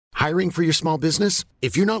Hiring for your small business?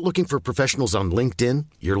 If you're not looking for professionals on LinkedIn,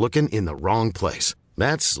 you're looking in the wrong place.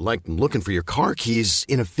 That's like looking for your car keys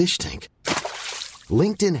in a fish tank.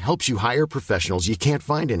 LinkedIn helps you hire professionals you can't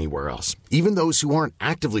find anywhere else, even those who aren't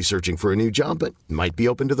actively searching for a new job but might be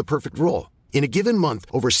open to the perfect role. In a given month,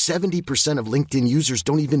 over 70% of LinkedIn users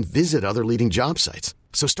don't even visit other leading job sites.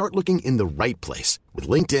 So start looking in the right place. With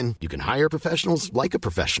LinkedIn, you can hire professionals like a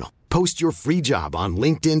professional. Post your free job on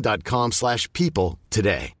linkedin.com/people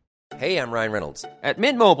today. Hey, I'm Ryan Reynolds. At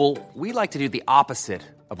Mint Mobile, we like to do the opposite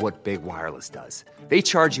of what Big Wireless does. They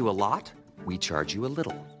charge you a lot, we charge you a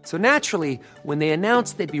little. So naturally, when they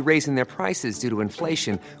announced they'd be raising their prices due to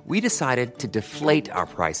inflation, we decided to deflate our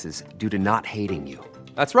prices due to not hating you.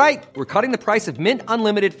 That's right. We're cutting the price of Mint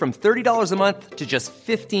Unlimited from $30 a month to just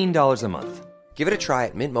 $15 a month. Give it a try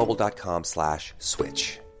at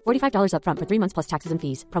mintmobile.com/switch. $45 up front for 3 months plus taxes and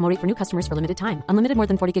fees. Promo rate for new customers for limited time. Unlimited more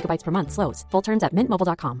than 40 gigabytes per month. Slows full terms at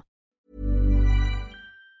mintmobile.com.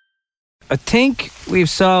 I think we've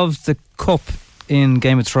solved the cup in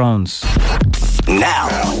Game of Thrones. Now,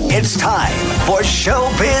 it's time for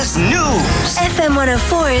Showbiz News. FM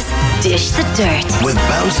 104's Dish the Dirt. With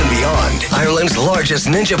Bounce and Beyond, Ireland's largest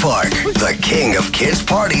ninja park, the king of kids'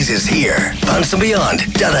 parties is here.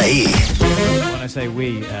 BounceandBeyond.ie. When I say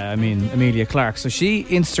we, I mean Emilia Clarke. So she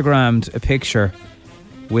Instagrammed a picture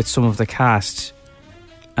with some of the cast,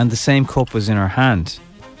 and the same cup was in her hand.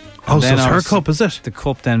 Oh, so it's her cup, is it? The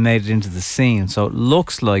cup then made it into the scene. So it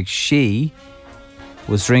looks like she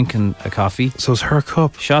was drinking a coffee. So it's her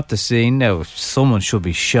cup. Shot the scene. Now, someone should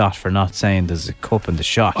be shot for not saying there's a cup in the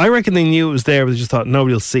shot. I reckon they knew it was there, but they just thought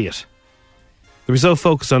nobody will see it. They were so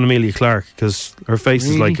focused on Emilia Clarke because her face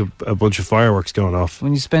is like a bunch of fireworks going off.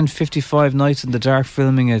 When you spend 55 nights in the dark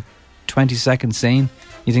filming a 20-second scene,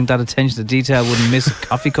 you think that attention to detail wouldn't miss a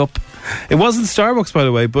coffee cup? It wasn't Starbucks, by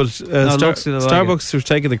the way, but Starbucks are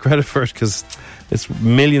taking the credit for it because it's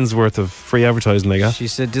millions worth of free advertising they got. She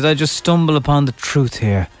said, "Did I just stumble upon the truth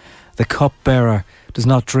here? The cup bearer does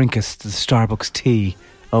not drink us the Starbucks tea.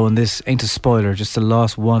 Oh, and this ain't a spoiler, just a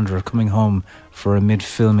lost wanderer coming home for a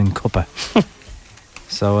mid-filming cuppa."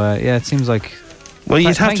 So, yeah, it seems like... Well,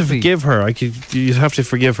 you'd have to forgive her. You'd have to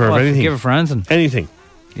forgive her of anything. Forgive her for anything. Anything.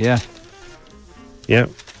 Yeah. Yeah,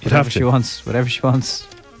 you'd have to. Whatever she wants.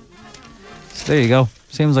 So there you go.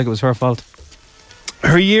 Seems like it was her fault.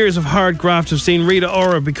 Her years of hard graft have seen Rita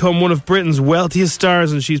Ora become one of Britain's wealthiest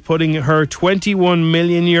stars, and she's putting her €21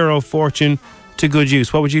 million fortune to good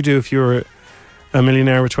use. What would you do if you were a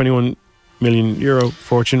millionaire with €21 million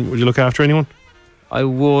fortune? Would you look after anyone? I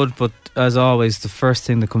would, but as always, the first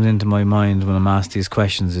thing that comes into my mind when I'm asked these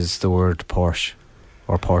questions is the word Porsche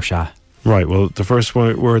or Porsche. Right, well, the first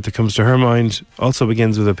word that comes to her mind also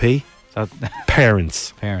begins with a P.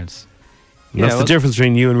 Parents. Parents. That's the difference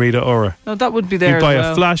between you and Rita Ora. No, that would be there. You buy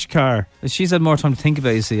a flash car. She's had more time to think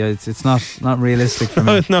about it, you see. It's not realistic for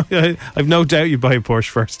me. No, I've no doubt you'd buy a Porsche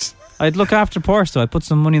first. I'd look after Porsche, though. I'd put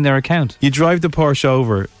some money in their account. You drive the Porsche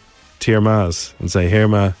over to your ma's and say, "Here,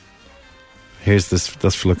 ma, here's this.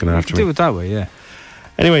 That's for looking after me." Do it that way, yeah.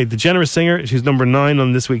 Anyway, the generous singer, she's number 9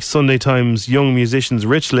 on this week's Sunday Times Young Musicians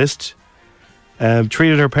Rich list,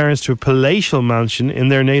 treated her parents to a palatial mansion in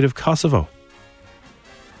their native Kosovo.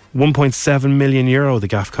 €1.7 million the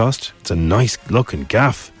gaff cost. It's a nice looking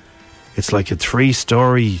gaff. It's like a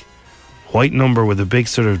 3-story white number with a big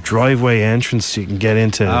sort of driveway entrance you can get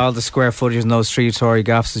into. All the square footage in those 3-story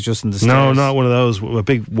gaffs is just in the stairs. No, not one of those. A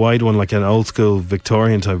big wide one, like an old school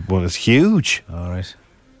Victorian type one. It's huge. All right.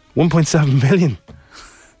 1.7 million.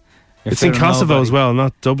 It's in Kosovo as well,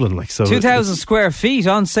 not Dublin. 2,000 square feet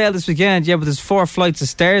on sale this weekend. Yeah, but there's 4 flights of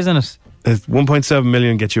stairs in it. 1.7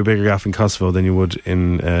 million gets you a bigger gaff in Kosovo than you would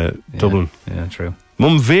in Dublin. Yeah, true.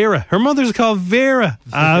 Mum Vera. Her mother's called Vera.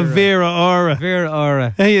 Vera Ora. Vera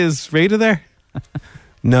Ora. Hey, is Rita there?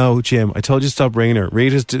 No, Jim. I told you to stop ringing her.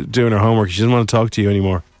 Rita's doing her homework. She doesn't want to talk to you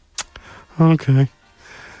anymore. Okay.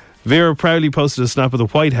 Vera proudly posted a snap of the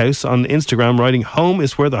White House on Instagram writing, "Home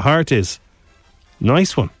is where the heart is."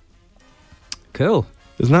 Nice one. Cool.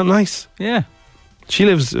 Isn't that nice? Yeah. She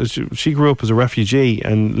grew up as a refugee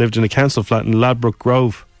and lived in a council flat in Ladbroke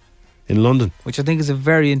Grove in London. Which I think is a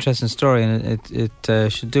very interesting story, and it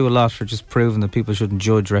should do a lot for just proving that people shouldn't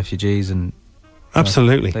judge refugees. And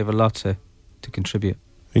absolutely. They have a lot to contribute.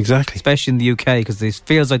 Exactly. Especially in the UK, because it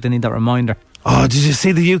feels like they need that reminder. Oh, did you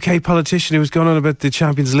see the UK politician who was going on about the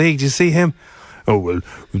Champions League? Did you see him? Oh, well,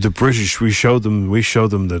 the British, we showed them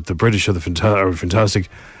that the British are fantastic.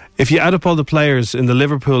 If you add up all the players in the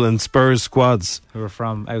Liverpool and Spurs squads, who are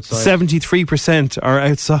from outside, 73% are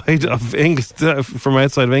outside of England, from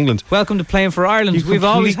outside of England. Welcome to playing for Ireland. We've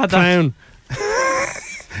always had that.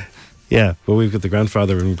 Yeah, but we've got the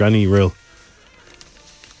grandfather and granny rule.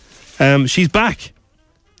 She's back.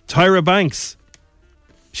 Tyra Banks.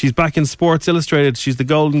 She's back in Sports Illustrated. She's the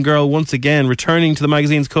Golden Girl once again, returning to the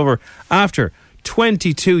magazine's cover after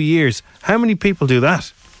 22 years. How many people do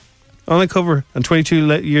that? On the cover, and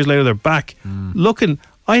 22 years later they're back. Looking,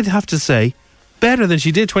 I'd have to say, better than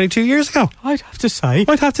she did 22 years ago. I'd have to say.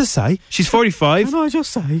 She's 45. Can I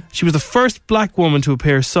just say? She was the first black woman to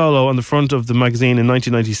appear solo on the front of the magazine in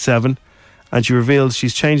 1997, and she revealed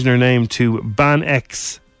she's changing her name to Ban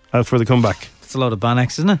X for the comeback. It's a lot of Ban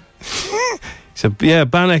X, isn't it? So yeah,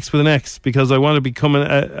 Ban X with an X, because I want to be coming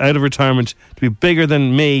out of retirement to be bigger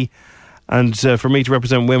than me, and for me to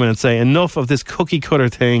represent women and say enough of this cookie cutter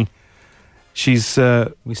thing. She's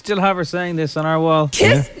we still have her saying this on our wall.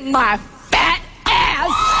 Kiss my fat ass.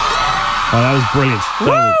 Oh, that was brilliant.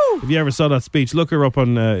 If you ever saw that speech, look her up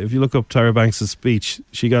on. If you look up Tyra Banks' speech,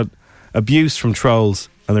 she got abuse from trolls,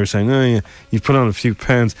 and they're saying, "Oh yeah, you've put on a few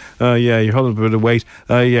pounds. Oh yeah, you're holding a bit of weight.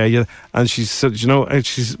 Oh yeah." And she said, "You know,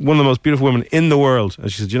 she's one of the most beautiful women in the world."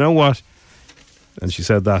 And she said, "You know what?" And she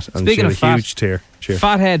said that, and Speaking she had of fat, a huge cheer.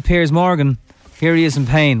 Fathead Piers Morgan. Here he is in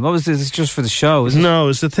pain. What was this? It's just for the show, isn't it? No,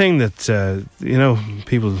 it's the thing that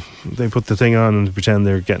people, they put the thing on and pretend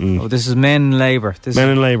they're getting. Oh, this is Men in Labour. Men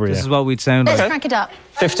in Labour. This is what we'd sound Let's like. crank it up.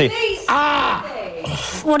 50.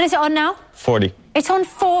 What is it on now? 40. It's on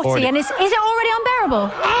 40. And is it already unbearable?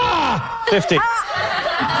 50.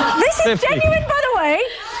 This is 50. genuine, by the way.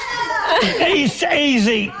 It's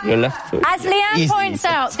easy. Your left foot. As Leanne points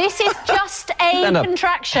out, this is just a Stand up.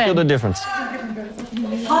 contraction. Feel the difference.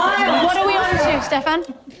 What are we on to, Stefan?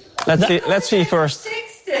 Let's see first.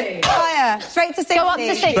 60. Higher. Straight to 60. Go up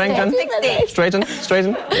to 60. Strengthen. 60.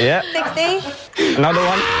 Straighten. Yeah. 60. Another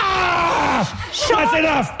one. That's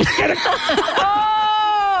enough. Get it.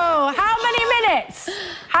 Oh, how many minutes?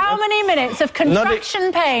 How many minutes of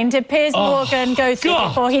contraction pain did Piers Morgan go through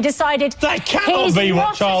before he decided that cannot be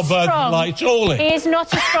what childbirth is like, surely? He is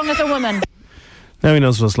not as strong as a woman. Now he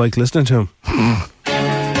knows what it's like listening to him.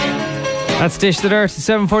 That's Dish the Dirt.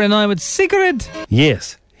 7:49 with Sigrid.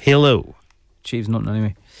 Yes. Hello. Achieves nothing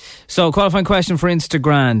anyway. So, qualifying question for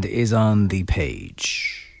Instagram is on the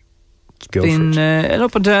page. Go Been for it.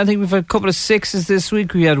 up and down. I think we've had a couple of sixes this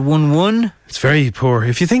week. We had 1-1. It's very poor.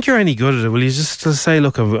 If you think you're any good at it, will you just say,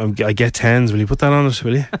 look, I get tens. Will you put that on it,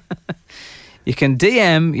 will you? You can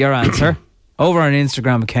DM your answer over our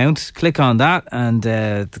Instagram account. Click on that, and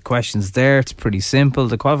the question's there. It's pretty simple.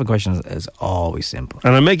 The qualifying question is always simple.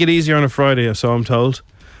 And I make it easier on a Friday, so I'm told.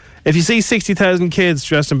 If you see 60,000 kids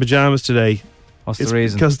dressed in pyjamas today, what's the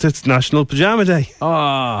reason? Because it's National Pyjama Day.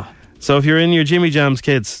 Oh. So if you're in your Jimmy Jams,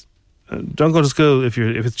 kids, don't go to school. If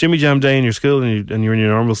it's Jimmy Jam Day in your school and you're in your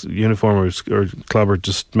normal uniform or clobber,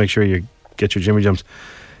 just make sure you get your Jimmy Jams.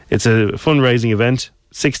 It's a fundraising event,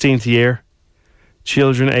 16th year.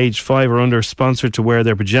 Children aged 5 or under sponsored to wear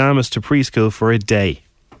their pyjamas to preschool for a day.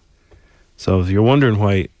 So if you're wondering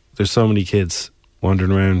why there's so many kids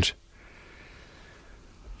wandering around,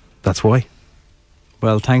 that's why.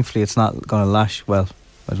 Well, thankfully it's not going to lash. Well,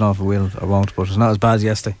 I don't know if it will or won't, but it's not as bad as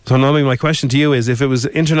yesterday. So, Naomi, my question to you is, if it was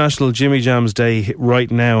International Jimmy Jams Day right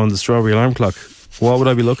now on the Strawberry Alarm Clock, what would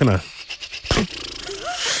I be looking at?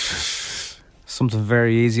 Something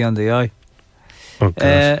very easy on the eye. Oh,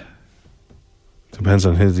 God. Depends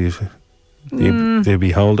on who the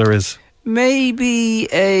beholder is. Maybe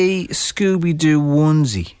a Scooby-Doo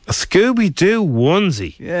onesie. A Scooby-Doo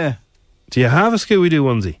onesie? Yeah. Do you have a Scooby-Doo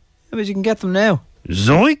onesie? I mean, you can get them now.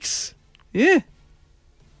 Zoinks! Yeah.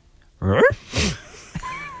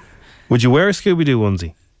 Would you wear a Scooby-Doo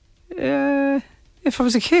onesie? If I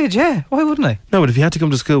was a kid, yeah. Why wouldn't I? No, but if you had to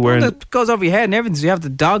come to school wearing... That goes over your head and everything, so you have the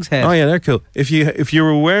dog's head. Oh, yeah, they're cool. If you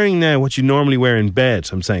were wearing now what you normally wear in bed,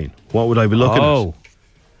 I'm saying, what would I be looking at?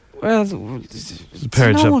 Well,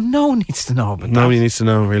 no one needs to know about that. Nobody needs to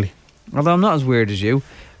know, really. Although I'm not as weird as you.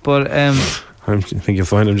 But I think you'll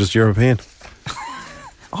find I'm just European.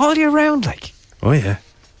 All year round, like. Oh, yeah.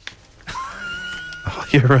 All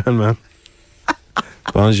year round, man.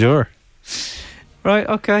 Bonjour. Right,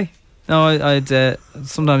 okay. No, I'd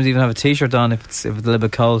sometimes even have a t-shirt on if it's a little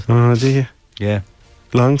bit cold. Oh, do you? Yeah.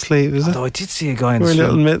 Long sleeve, is it? Although I did see a guy in the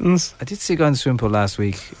little mittens. I did see a guy in the swim pool last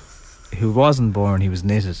week who wasn't born, he was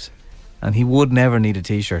knitted. And he would never need a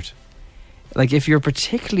t-shirt. Like, if you're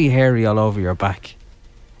particularly hairy all over your back,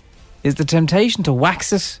 is the temptation to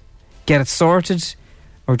wax it, get it sorted,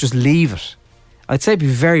 or just leave it? I'd say be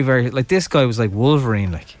very, very... Like, this guy was like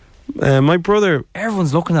Wolverine, like. My brother...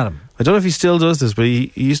 Everyone's looking at him. I don't know if he still does this, but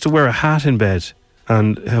he used to wear a hat in bed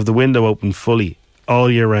and have the window open fully all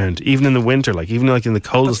year round, even in the winter, even in the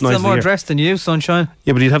coldest nights Still of the more year. dressed than you, sunshine.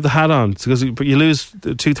 Yeah, but you'd have the hat on because you lose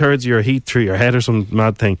 2/3 of your heat through your head or some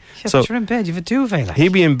mad thing. Yeah, so but you're in bed. You have a duvet. Like.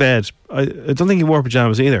 he'd be in bed. I don't think he wore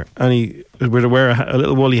pyjamas either, and he would wear a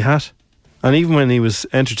little woolly hat. And even when he was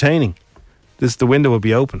entertaining, the window would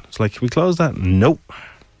be open. It's like, can we close that? Nope.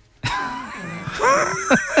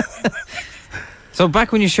 So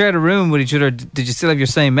back when you shared a room with each other, did you still have your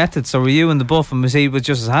same methods? So were you in the buff and was he with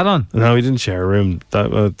just his hat on? No, we didn't share a room.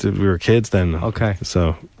 We were kids then. Okay.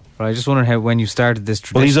 So, but I just wondered how when you started this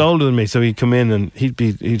tradition. well, he's older than me, so he'd come in and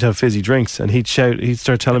he'd have fizzy drinks and he'd shout. He'd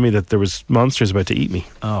start telling me that there was monsters about to eat me.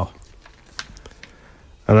 Oh.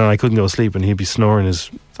 And then I couldn't go to sleep, and he'd be snoring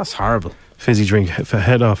his. That's horrible. Fizzy drink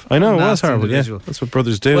head off. I know, it was horrible. Individual. Yeah, that's what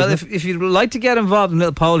brothers do. Well, if you'd like to get involved in a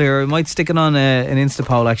little poll here, I might stick it on an Insta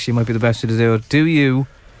poll. Actually, might be the best way to do it. Do you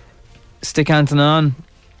stick Anton on?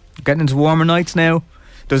 Getting into warmer nights now.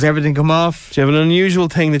 Does everything come off? Do you have an unusual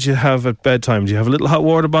thing that you have at bedtime? Do you have a little hot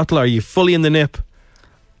water bottle? Are you fully in the nip?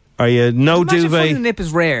 Are you no duvet? Fully in the nip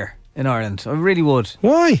is rare in Ireland. I really would.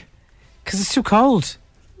 Why? Because it's too cold.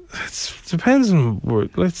 It depends on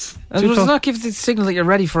does it not give the signal that you're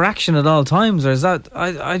ready for action at all times, or is that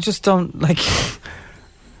I just don't like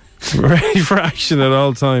ready for action at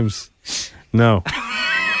all times? No.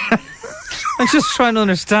 I'm just trying to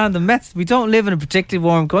understand the method. We don't live in a particularly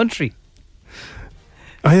warm country.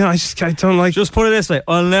 I don't like. Just put it this way: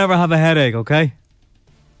 I'll never have a headache. Okay.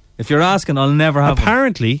 If you're asking, I'll never have.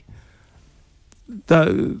 Apparently,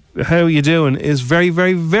 how you doing is very,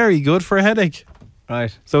 very, very good for a headache.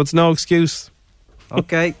 Right. So it's no excuse.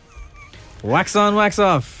 Okay. Wax on, wax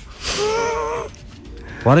off.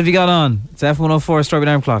 What have you got on? It's F104 Strawberry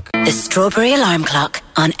Alarm Clock. The Strawberry Alarm Clock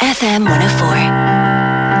on FM 104.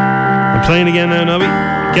 I'm playing again now, Nobby.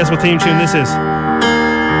 Guess what theme tune this is? Did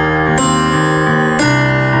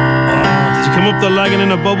you come up the lagging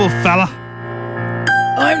in a bubble, fella?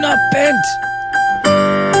 I'm not bent.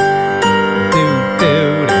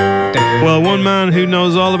 Well, one man who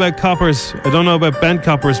knows all about coppers, I don't know about bent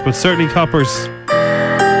coppers, but certainly coppers,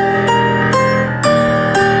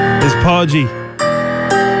 is Podgy.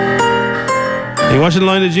 Are you watching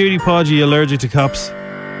Line of Duty, Podgy? You allergic to cops?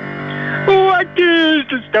 What is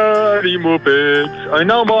the story, Muppets? I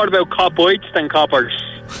know more about cop bites than coppers.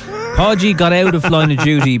 Podgy got out of Line of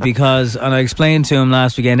Duty because, and I explained to him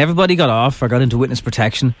last weekend, everybody got off or got into witness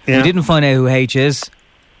protection. Yeah. We didn't find out who H is.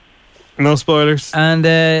 No spoilers. And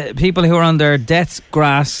people who are on their death's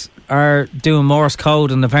grass are doing Morse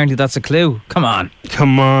code, and apparently that's a clue. Come on.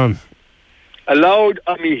 Come on. A load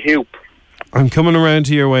on me hoop. I'm coming around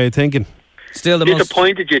to your way of thinking. Still the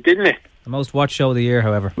disappointed you, didn't it? The most watched show of the year,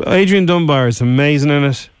 however. Adrian Dunbar is amazing in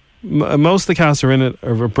it. Most of the cast are in it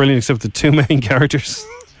are brilliant, except the two main characters.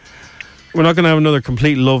 We're not going to have another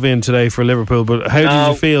complete love in today for Liverpool, but how did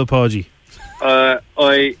you feel, Podgy?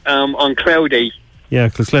 I am on Cloud 8. Yeah,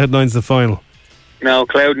 because Cloud 9's the final. No,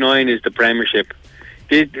 Cloud 9 is the Premiership.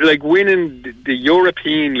 Winning the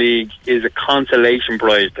European League is a consolation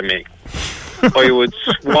prize to me. I would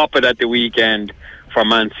swap it at the weekend for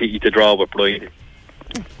Man City to draw with Brighton.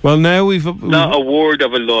 Well, now we've not a word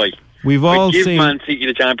of a lie. We've all I'd give seen Man City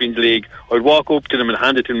the Champions League. I'd walk up to them and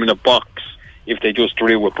hand it to them in a box if they just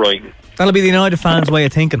drew with Brighton. That'll be the United fans' way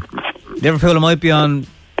of thinking. Liverpool might be on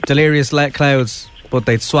delirious clouds, but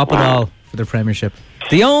they'd swap it all for the Premiership.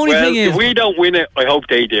 The only thing is, if we don't win it, I hope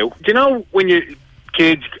they do. Do you know when your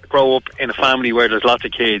kids grow up in a family where there's lots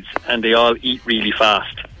of kids and they all eat really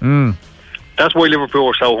fast? That's why Liverpool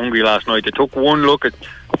were so hungry last night. They took one look at.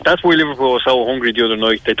 That's why Liverpool was so hungry the other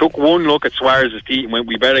night. They took one look at Suarez's teeth and went,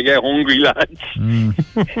 "We better get hungry, lads."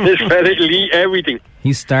 This fella will eat everything.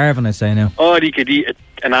 He's starving, I say now. Oh, he could eat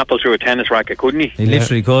an apple through a tennis racket, couldn't he? He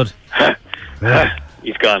literally could.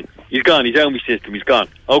 He's gone. He's gone. He's out of my system. He's gone.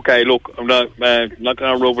 Okay, look, I'm not going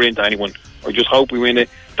to rub it into anyone. I just hope we win it.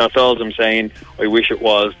 That's all I'm saying. I wish it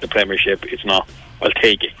was the Premiership. It's not. I'll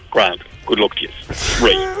take it. Grand. Good luck to you.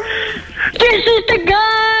 Right. This is the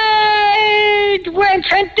guide when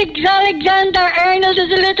Trent Alexander-Arnold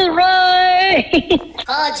is a little right.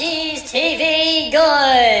 Podgy's TV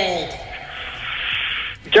Guide.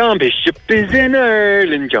 John Bishop is in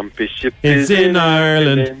Ireland. John Bishop is in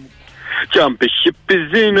Ireland. John Bishop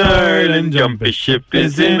is in Ireland. John Bishop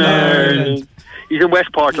is in Ireland. He's in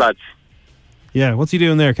Westport, lads. Yeah, what's he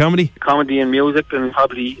doing there? Comedy? Comedy and music and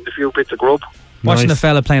probably a few bits of grub. Watching a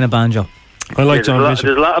fella playing a banjo. I like John Bishop.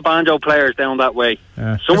 There's a lot of banjo players down that way.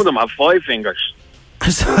 Some of them have 5 fingers. I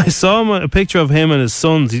saw a picture of him and his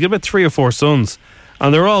sons. He's got about 3 or 4 sons.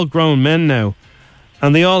 And they're all grown men now.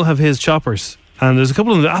 And they all have his choppers. And there's a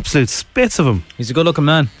couple of absolute spits of them. He's a good looking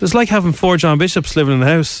man. It's like having 4 John Bishops living in the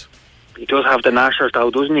house. He does have the Nashers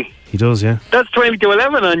though, doesn't he? He does, yeah. That's 20 to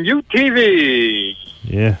 11 on UTV.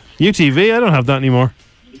 Yeah. UTV, I don't have that anymore.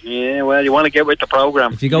 Yeah, well, you want to get with the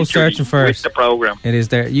programme. If you go searching for with the programme. it is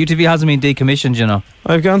there. UTV hasn't been decommissioned, you know.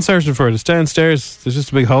 I've gone searching for it. It's downstairs. There's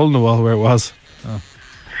just a big hole in the wall where it was. Oh.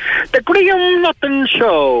 The Graham Norton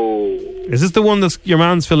Show. Is this the one that your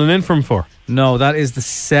man's filling in from for? No, that is the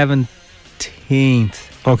 17th.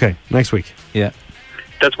 Okay, next week. Yeah.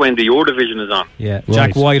 That's when the Eurovision is on. Yeah. Right.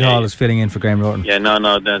 Jack Whitehall is filling in for Graham Norton. Yeah, no,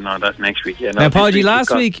 that's next week. Yeah, no, Now, apology,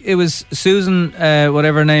 last week it was Susan,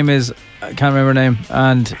 whatever her name is, I can't remember her name,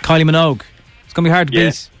 and Kylie Minogue. It's going to be hard to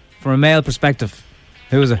beat from a male perspective.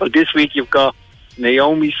 Who is it? Well, this week you've got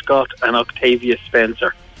Naomi Scott and Octavia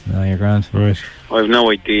Spencer. No, you're grand. Right. I have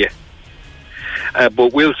no idea.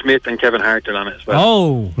 But Will Smith and Kevin Hart are on it as well.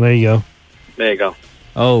 Oh. There you go. There you go.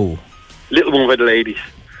 Oh. Little one for the ladies.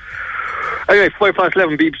 Anyway,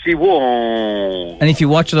 11:05 BBC One. And if you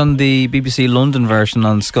watch it on the BBC London version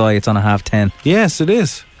on Sky, it's on a 10:30. Yes, it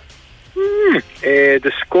is.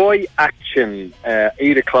 The Sky action,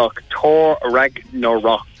 8 o'clock, Thor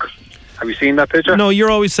Ragnarok. Have you seen that picture? No, you're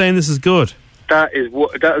always saying this is good. That is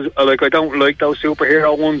like, I don't like those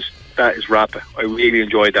superhero ones. That is rapid. I really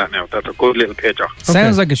enjoyed that now. That's a good little picture.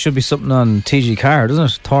 Sounds like it should be something on TG Car, doesn't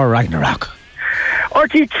it? Thor Ragnarok.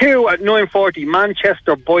 RT2 at 9:40,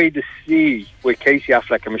 Manchester by the Sea with Casey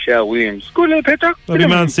Affleck and Michelle Williams. Good little picture. That'll be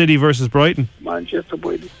Man City versus Brighton. Manchester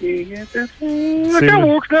by the Sea. Yeah, that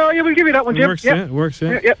works now. Yeah, we'll give you that one, Jim. Works, yeah. It works,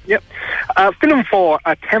 yeah. Yep. Film 4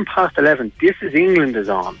 at 11:10. This is England is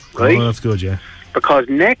on, right? Oh, that's good, yeah. Because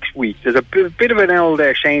next week there's a bit of an old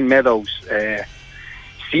Shane Meadows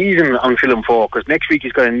season on Film 4, because next week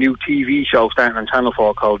he's got a new TV show starting on Channel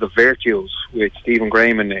 4 called The Virtues with Stephen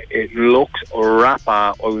Graham in it. It looks rapper.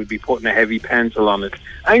 I would be putting a heavy pencil on it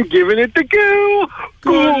and giving it the go.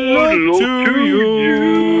 Good luck to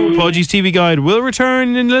you. Podgy's TV Guide will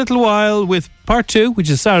return in a little while with part 2, which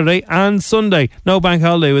is Saturday and Sunday. No bank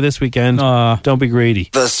holiday with this weekend. Don't be greedy.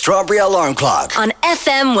 The Strawberry Alarm Clock on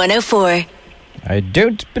FM 104. I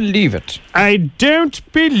don't believe it. I don't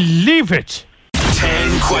believe it.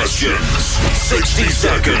 10 questions, 60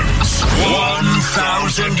 seconds,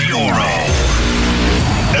 €1,000.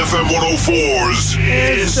 FM 104's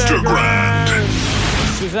Instagram.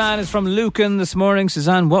 Suzanne is from Lucan this morning.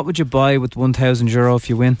 Suzanne, what would you buy with €1,000 if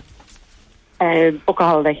you win? Book a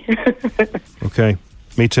holiday. Okay,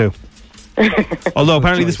 me too. Although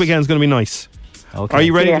apparently this weekend's going to be nice. Okay. Are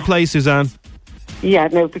you ready to play, Suzanne? Yeah,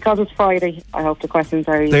 no, because it's Friday, I hope the questions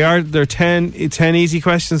are easy. They're 10 easy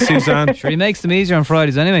questions, Suzanne. Sure, he makes them easier on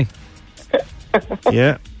Fridays anyway.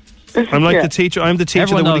 Yeah. I'm like the teacher. I'm the teacher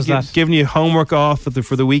Everyone that would have given you homework off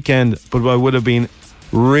for the weekend, but I would have been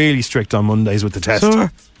really strict on Mondays with the test.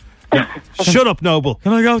 Sir. Yeah. Shut up, Noble.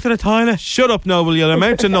 Can I go to the toilet? Shut up, Noble. You'll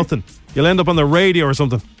amount to nothing. You'll end up on the radio or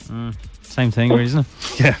something. Same thing, really, isn't it?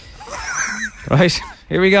 Yeah. Right,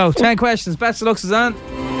 here we go. 10 questions. Best of luck, Suzanne.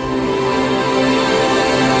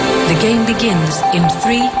 The game begins in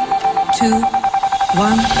 3, 2,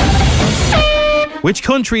 1. Which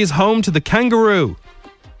country is home to the kangaroo?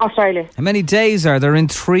 Australia. How many days are there in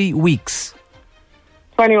 3 weeks?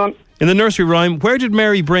 21. In the nursery rhyme, where did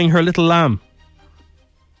Mary bring her little lamb?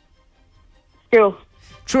 School.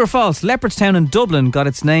 True or false? Leopardstown in Dublin got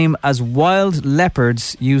its name as wild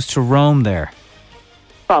leopards used to roam there.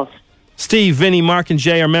 False. Steve, Vinny, Mark and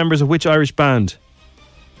Jay are members of which Irish band?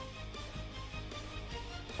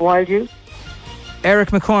 Wild Youth. Eric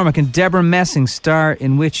McCormack and Deborah Messing star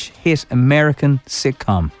in which hit American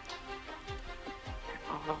sitcom?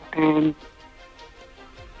 Come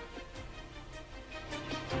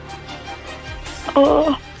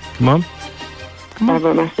on.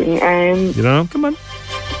 Deborah Messing. You don't know? Come on.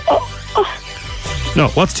 No,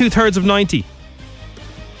 what's 2/3 of 90?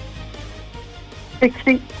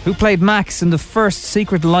 60. Who played Max in the first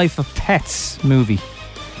Secret Life of Pets movie?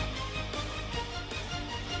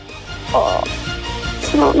 I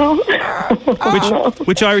don't know.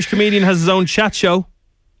 Which Irish comedian has his own chat show?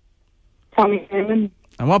 Tommy Heyman.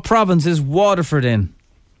 And what province is Waterford in?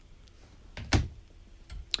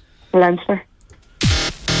 Leinster.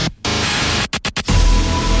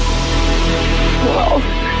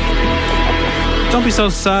 Don't be so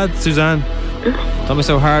sad, Suzanne. Don't be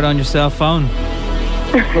so hard on your cell phone.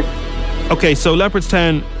 Okay, so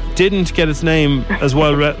Leopardstown didn't get its name as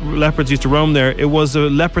wild leopards used to roam there. It was a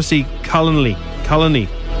leprosy colony.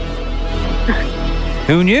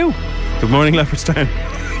 Who knew? Good morning, Leopardstown.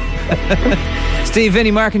 Steve,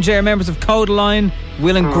 Vinny, Mark and Jay are members of Codaline.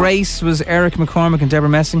 Will and Grace was Eric McCormack and Deborah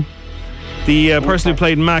Messing. The person who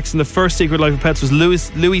played Max in the first Secret Life of Pets was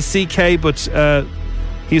Louis C.K., but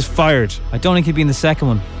He's fired. I don't think he'd be in the second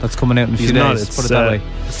one that's coming out in a few He's days. not. It's, put it that way.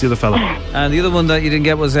 It's the other fella. And the other one that you didn't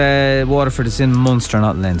get was Waterford. It's in Munster,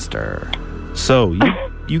 not Leinster. So,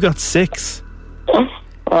 you got 6.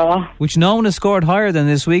 Which no one has scored higher than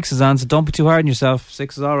this week, Suzanne, so don't be too hard on yourself.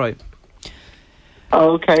 6 is all right.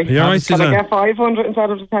 Okay. You all right, Can Suzanne? I get 500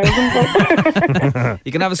 instead of 1,000?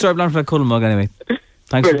 You can have a Strawberry Blonde for a Cullen mug anyway.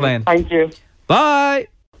 Thanks for playing. Thank you. Bye.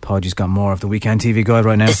 Podgy's got more of the Weekend TV Guide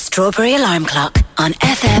right now. The Strawberry Alarm Clock on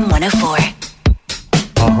FM 104.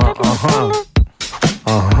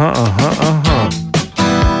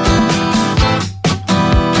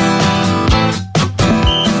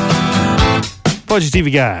 Podgy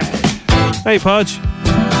TV Guide. Hey, Podge.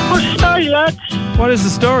 What's the story, lads? What is the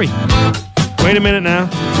story? Wait a minute now.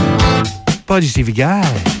 Podgy TV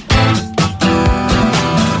Guide.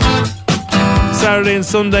 Saturday and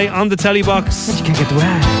Sunday on the telly box. But you can't get the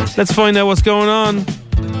rest. Let's find out what's going on.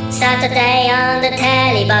 Saturday on the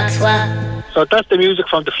telly box, what? So that's the music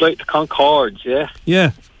from the Flight to Concords, yeah?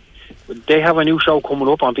 Yeah. They have a new show coming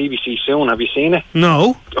up on BBC soon. Have you seen it?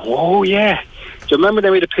 No. Oh, yeah. Do you remember they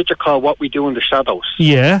made a picture called What We Do in the Shadows?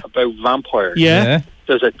 Yeah. About vampires. Yeah.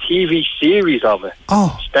 There's a TV series of it.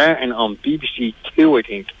 Oh. Starting on BBC 2, I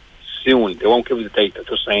think, soon. They won't give us a date. They're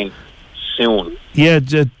just saying soon. Yeah, I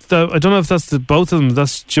don't know if that's both of them.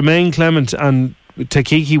 That's Jermaine Clement and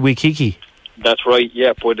Takiki Wikiki. That's right,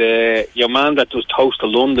 yeah. But your man that does Toast to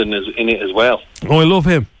London is in it as well. Oh, I love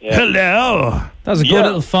him. Yeah. Hello. That was a good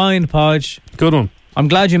little find, Podge. Good one. I'm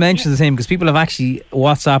glad you mentioned the same because people have actually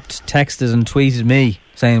WhatsApped, texted and tweeted me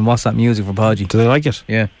saying what's that music for Podgy. Do they like it?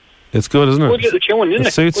 Yeah. It's good, isn't it? Good little tune, isn't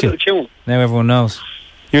it? Suits Good you. little tune. Now everyone knows.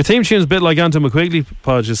 Your theme tune's a bit like Anton McQuigley,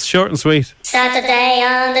 Podge. It's short and sweet. Saturday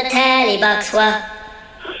on the telly box, what?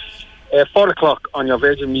 4 o'clock on your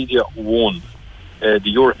Virgin Media 1. The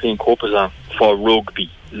European Cup is on for rugby.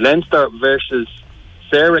 Leinster versus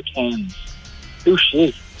Sarah Keynes. Who's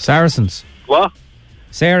she? Saracens. What?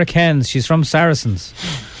 Sarah Keynes. She's from Saracens.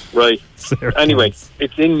 Right. Sarah Anyway, Keynes.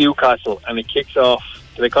 it's in Newcastle and it kicks off.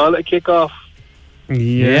 Do they call it a kick-off?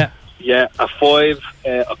 Yeah. Yeah, at 5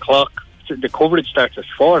 o'clock. The coverage starts at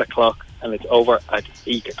 4 o'clock and it's over at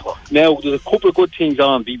 8 o'clock. Now, there's a couple of good things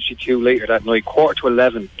on BBC 2 later that night.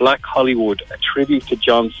 11:15, Black Hollywood, a tribute to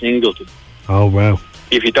John Singleton. Oh, wow.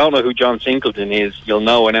 If you don't know who John Singleton is, you'll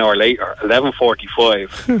know an hour later.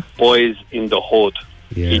 11:45, Boys in the Hood.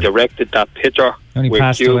 Yeah. He directed that picture And he with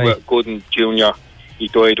passed Cuba away. Gooden Jr. He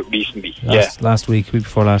died recently. Last week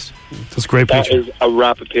before last. That's a great That picture. is a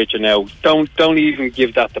rapid picture now. Don't even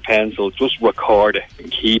give that the pencil. Just record it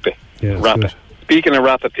and keep it. Yeah, that's Wrap good. it. Speaking of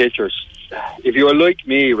rapid pictures, if you were like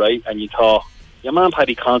me, right, and you thought, your man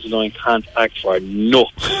Paddy Considine can't act for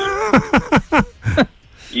nuts.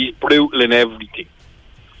 He's brutal in everything.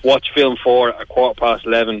 Watch film 4 at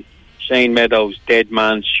 11:15. Shane Meadows, Dead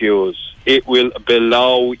Man's Shoes. It will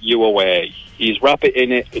blow you away. He's rapid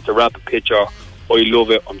in it. It's a rapid picture. I love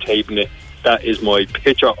it. I'm taping it. That is my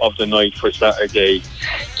picture of the night for Saturday.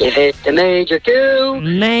 Give it the major Q.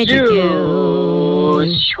 Major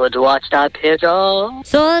You should watch that picture.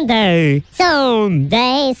 Sunday.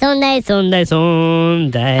 Sunday, Sunday, Sunday,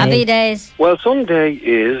 Sunday. Happy days. Well, Sunday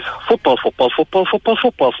is football. It's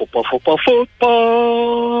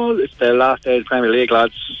the last day of the Premier League,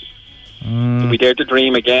 lads. We dare to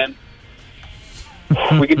dream again.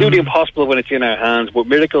 We can do the impossible when it's in our hands, but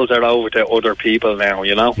miracles are over to other people now,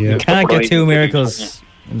 you know? You can't get 2 miracles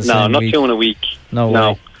in the No, same not week. 2 in a week. No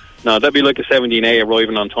way. No, that'd be like a 17A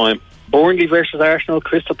arriving on time. Burnley versus Arsenal,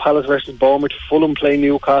 Crystal Palace versus Bournemouth, Fulham play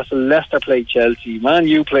Newcastle, Leicester play Chelsea, Man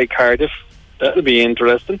U play Cardiff. That'll be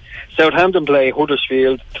interesting. Southampton play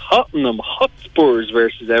Huddersfield, Tottenham Hotspurs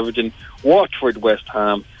versus Everton, Watford West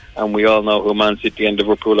Ham, and we all know who Man City and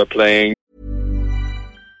Liverpool are playing.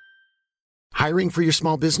 Hiring for your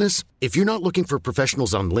small business? If you're not looking for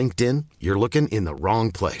professionals on LinkedIn, you're looking in the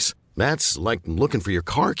wrong place. That's like looking for your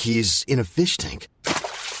car keys in a fish tank.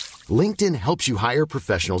 LinkedIn helps you hire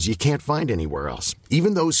professionals you can't find anywhere else,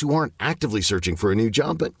 even those who aren't actively searching for a new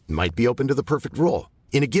job but might be open to the perfect role.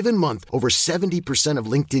 In a given month, over 70% of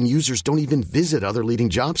LinkedIn users don't even visit other leading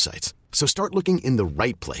job sites. So start looking in the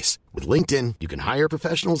right place. With LinkedIn, you can hire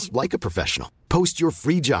professionals like a professional. Post your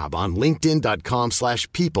free job on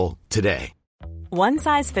linkedin.com/people today. One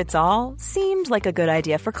size fits all seemed like a good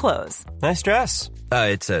idea for clothes. Nice dress.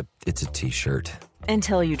 It's a t-shirt.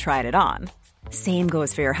 Until you tried it on. Same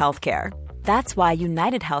goes for your healthcare. That's why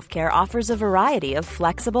United Healthcare offers a variety of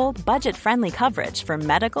flexible, budget-friendly coverage for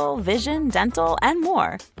medical, vision, dental, and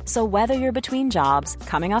more. So whether you're between jobs,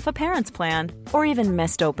 coming off a parent's plan, or even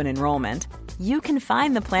missed open enrollment, you can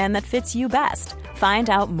find the plan that fits you best. Find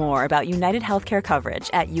out more about United Healthcare coverage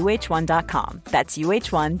at uh1.com. That's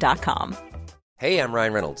uh1.com. Hey, I'm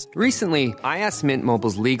Ryan Reynolds. Recently, I asked Mint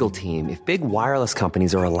Mobile's legal team if big wireless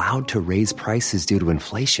companies are allowed to raise prices due to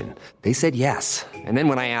inflation. They said yes. And then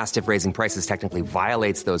when I asked if raising prices technically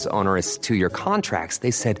violates those onerous 2-year contracts, they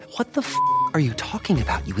said, "What the f*** are you talking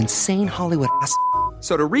about, you insane Hollywood ass?"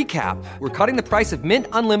 So to recap, we're cutting the price of Mint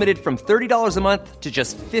Unlimited from $30 a month to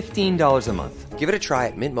just $15 a month. Give it a try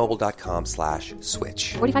at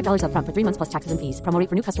mintmobile.com/switch. $45 up front for 3 months plus taxes and fees. Promo rate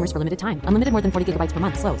for new customers for limited time. Unlimited more than 40 gigabytes per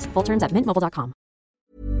month. Slows full terms at mintmobile.com.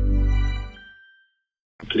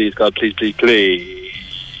 Please, God, please, please, please.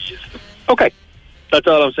 Okay. That's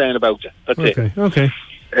all I'm saying about you. That's it. Okay.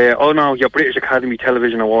 Oh no, your British Academy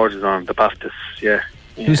Television Awards is on, the BAFTAs, yeah.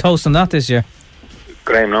 Who's hosting that this year?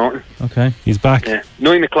 Graham Norton. Okay. He's back. Yeah.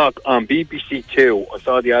 9 o'clock on BBC Two. I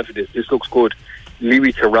saw the ad for this. This looks good.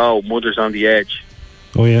 Louis Theroux, Mothers on the Edge.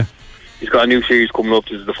 Oh, yeah. He's got a new series coming up.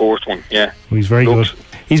 This is the first one, yeah. Well, he's very good.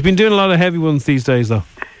 He's been doing a lot of heavy ones these days, though.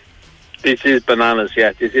 This is bananas,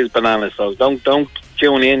 yeah. This is bananas. So don't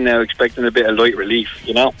tune in now expecting a bit of light relief,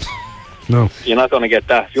 you know? No. You're not going to get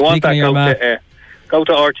that. If you want that, go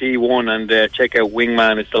to RTE1 and check out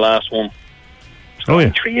Wingman. It's the last one. Oh,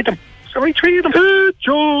 yeah. 3 of them. Sorry, 3 of them. Pictures.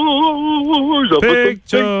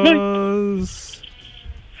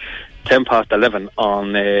 11:10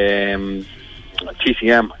 on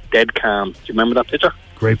TCM. Dead Calm. Do you remember that picture?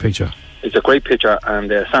 Great picture. It's a great picture,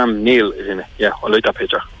 and Sam Neill is in it. Yeah, I like that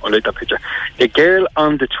picture. The Girl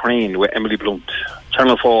on the Train with Emily Blunt.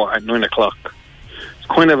 Channel 4 at 9 o'clock. It's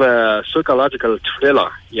kind of a psychological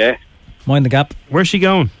thriller, yeah. Mind the gap. Where's she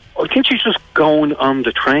going? I think she's just going on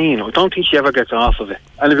the train. I don't think she ever gets off of it.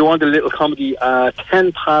 And if you want a little comedy,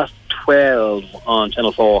 12:10 on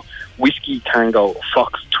Channel 4, Whiskey Tango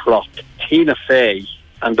Foxtrot, Tina Fey,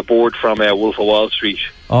 and the board from Wolf of Wall Street.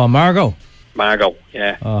 Oh, Margot,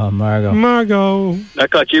 yeah. Oh, Margot.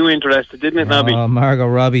 That got you interested, didn't it, Nobby? Oh, Margot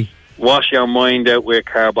Robbie. Wash your mind out with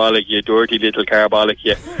carbolic, you dirty little carbolic,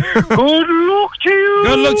 you. Good luck to you.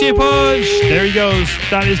 Good luck to you, Podge. There he goes.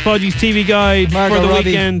 That is Podgy's TV guide Margot for the Robbie.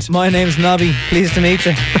 weekend. My name's Nobby. Pleased to meet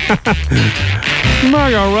you.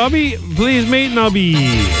 Margot Robbie, please meet Nobby.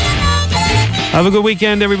 Have a good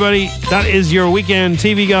weekend, everybody. That is your weekend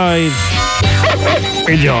TV guide.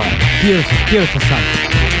 Enjoy. Beautiful song.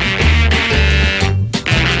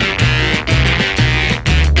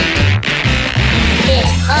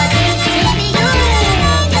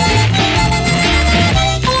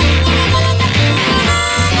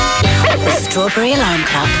 Strawberry Alarm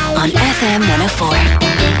Clock on FM 104.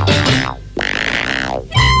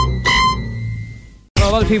 Well,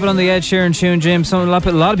 a lot of people on the Ed Sheeran tune, Jim. A lot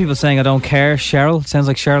of people saying I don't care. Cheryl, sounds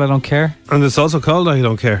like Cheryl, I don't care. And it's also called I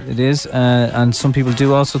Don't Care. It is, and some people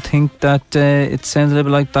do also think that it sounds a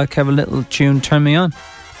little bit like that Kevin Little tune, Turn Me On.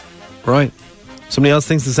 Right. Somebody else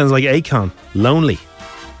thinks it sounds like Akon, Lonely.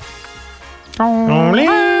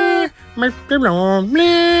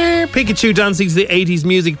 Pikachu dancing to the 80s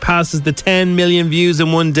music passes the 10 million views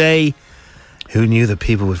in one day. Who knew that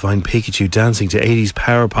people would find Pikachu dancing to 80s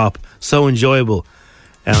power pop so enjoyable?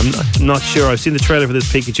 I'm not sure. I've seen the trailer for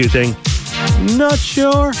this Pikachu thing. Not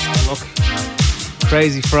sure. Look,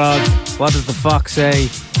 Crazy Frog, What Does the Fox Say?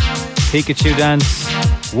 Pikachu dance,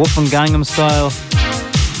 Whoop and Gangnam Style.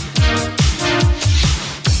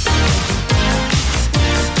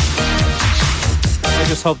 I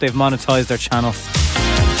just hope they've monetized their channel.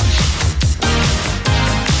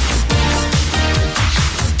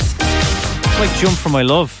 It's like Jump for My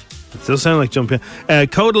Love. It does sound like Jump.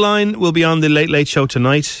 Codaline will be on the Late Late Show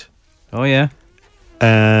tonight. Oh, yeah.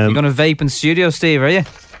 You're going to vape in studio, Steve, are you?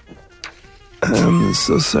 I'm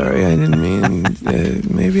so sorry, I didn't mean.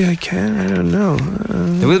 Maybe I can, I don't know.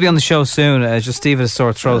 They will be on the show soon. Just Steve had a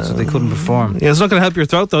sore throat, so they couldn't perform. Yeah, it's not going to help your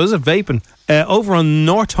throat, though, is it? Vaping. Over on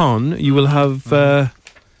Norton, you will have.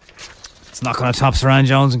 It's not going to top Saran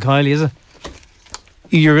Jones and Kylie, is it?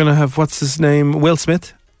 You're going to have, what's his name? Will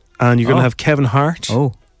Smith. And you're going to have Kevin Hart.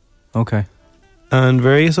 Oh, okay. And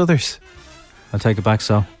various others. I'll take it back,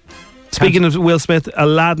 so. Speaking of Will Smith,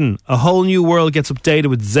 Aladdin. A Whole New World gets updated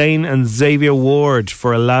with Zayn and Xavier Ward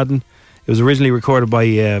for Aladdin. It was originally recorded by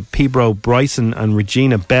Peabro Bryson and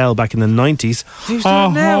Regina Bell back in the 90s.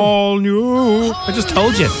 Whole new... I just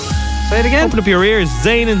told you. Say it again. Open up your ears.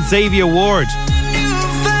 Zayn and Xavier Ward.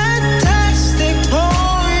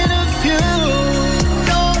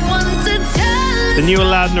 The new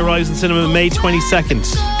Aladdin arrives in cinema May 22nd.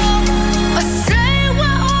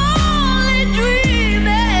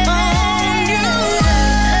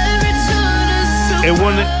 It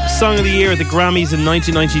won Song of the Year at the Grammys in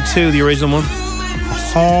 1992, the original one.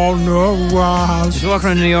 whole new world. If you walk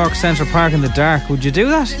around New York Central Park in the dark, would you do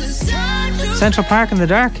that? Central Park in the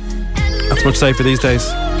dark? That's much safer these days.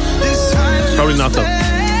 Probably not though.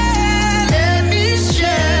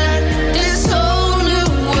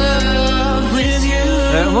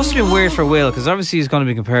 It must have been weird for Will, because obviously he's going to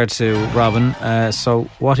be compared to Robin. So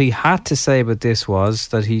what he had to say about this was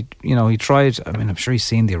that he tried. I mean, I'm sure he's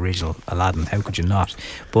seen the original Aladdin. How could you not?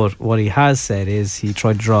 But what he has said is he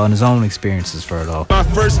tried to draw on his own experiences for it all. My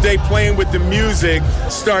first day playing with the music,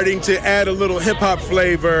 starting to add a little hip-hop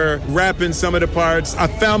flavor, rapping some of the parts, I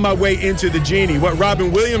found my way into the genie. What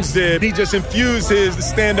Robin Williams did, he just infused his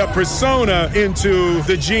stand-up persona into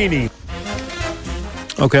the genie.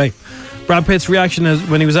 Okay. Brad Pitt's reaction is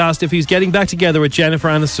when he was asked if he's getting back together with Jennifer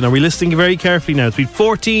Aniston. Are we listening very carefully now? It's been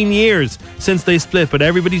 14 years since they split, but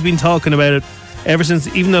everybody's been talking about it ever since,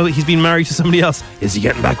 even though he's been married to somebody else. Is he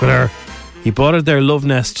getting back with her? He bought her their love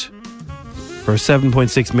nest for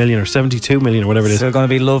 7.6 million or 72 million or whatever it is. Still going to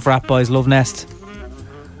be Love Rap Boys Love Nest.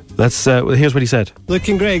 Here's what he said.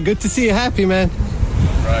 Looking great. Good to see you happy, man.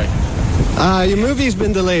 Right. Your movie's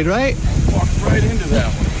been delayed, right? Walked right into that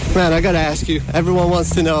one. Man, I gotta ask you. Everyone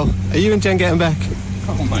wants to know. Are you and Jen getting back?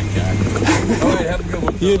 Oh my God. All right, have a good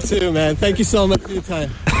one. You too, man. Thank you so much for your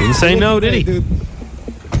time. Didn't say no, did he? Dude.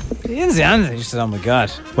 He didn't say anything. He just said, oh my God.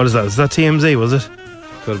 What is that? Is that TMZ, was it?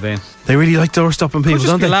 Could have been. They really like doorstopping people,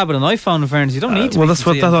 don't they? Just collab with an iPhone, in fairness. You don't need to. Well, that's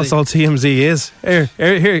all TMZ is.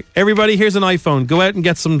 Here, everybody, here's an iPhone. Go out and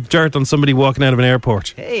get some dirt on somebody walking out of an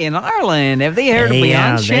airport. Hey, in Ireland, have they heard of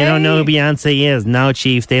Beyonce? Yeah, they don't know who Beyonce is. No,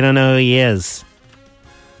 Chief, they don't know who he is.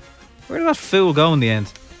 Where did that fool go in the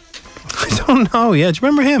end? I don't know. Yeah, do you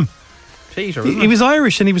remember him? Peter. He was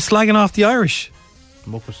Irish and he was slagging off the Irish.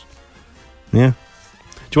 Muppet. Yeah.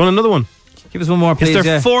 Do you want another one? Give us one more, please. It's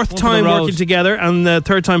their fourth time working together and the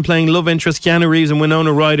third time playing love interest. Keanu Reeves and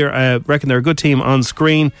Winona Ryder reckon they're a good team on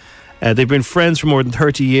screen. They've been friends for more than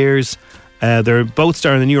 30 years. They're both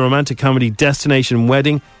starring in the new romantic comedy Destination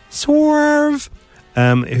Wedding. Swerve.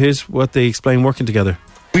 Here's what they explain working together.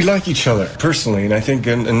 We like each other personally, and I think,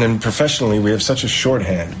 and then professionally, we have such a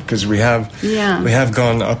shorthand because we have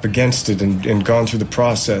gone up against it and gone through the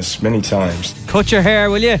process many times. Cut your hair,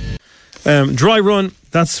 will you? Dry Run.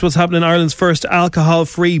 That's what's happening. Ireland's first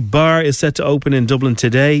alcohol-free bar is set to open in Dublin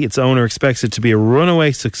today. Its owner expects it to be a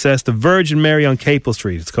runaway success. The Virgin Mary on Capel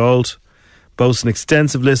Street, it's called. Boasts an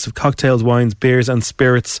extensive list of cocktails, wines, beers and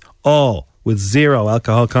spirits, all with zero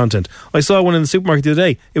alcohol content. I saw one in the supermarket the other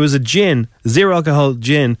day. It was a gin, zero alcohol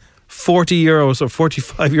gin, €40 or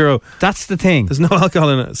 €45. That's the thing. There's no alcohol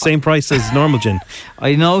in it. Same price as normal gin.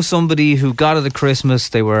 I know somebody who got it at Christmas.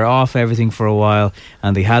 They were off everything for a while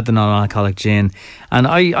and they had the non-alcoholic gin. And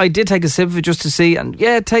I did take a sip of it just to see. And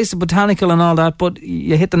yeah, it tasted botanical and all that, but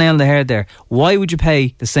you hit the nail on the head there. Why would you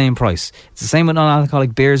pay the same price? It's the same with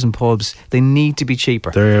non-alcoholic beers and pubs. They need to be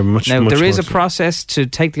cheaper. They're much now, there is a cheaper. process to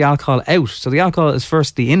take the alcohol out. So the alcohol is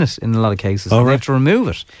firstly in it in a lot of cases. Oh, They have to remove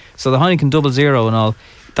it. So the Heineken 00 and all,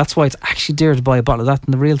 that's why it's actually dearer to buy a bottle of that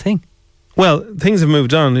than the real thing. Well, things have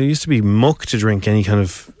moved on. It used to be muck to drink any kind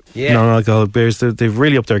of non-alcoholic beers. They've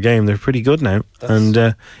really upped their game. They're pretty good now.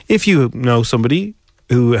 And if you know somebody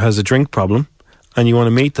who has a drink problem and you want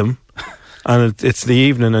to meet them and it's the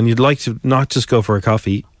evening and you'd like to not just go for a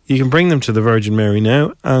coffee, you can bring them to the Virgin Mary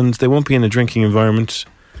now and they won't be in a drinking environment.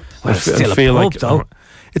 Well, it's still a pub, though.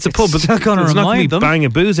 It's a pub, but still gonna it's not going to remind be them. bang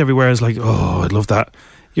of booze everywhere. It's like, oh, I'd love that.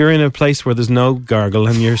 You're in a place where there's no gargle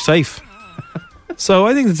and you're safe. So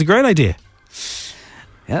I think it's a great idea.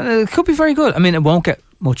 Yeah, it could be very good. I mean, it won't get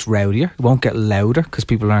much rowdier. It won't get louder because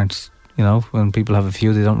people aren't, when people have a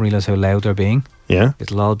few, they don't realise how loud they're being. Yeah.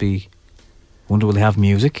 It'll all be, wonder will they have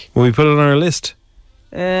music? Will we put it on our list?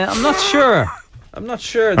 I'm not sure.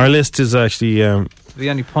 Our list is actually... the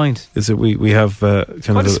only point. Is that we have kind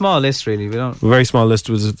quite of a small list, really. We don't. A very small list.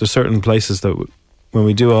 There's certain places that when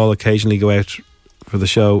we do all occasionally go out for the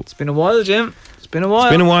show. It's been a while, Jim. It's been a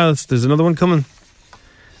while. There's another one coming.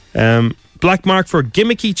 Black mark for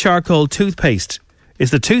gimmicky charcoal toothpaste.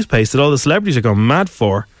 It's the toothpaste that all the celebrities are going mad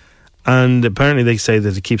for, and apparently they say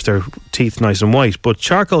that it keeps their teeth nice and white. But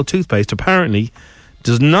charcoal toothpaste apparently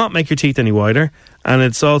does not make your teeth any whiter, and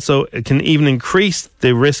it can even increase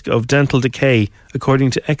the risk of dental decay,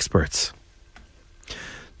 according to experts.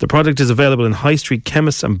 The product is available in high street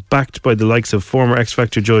chemists and backed by the likes of former X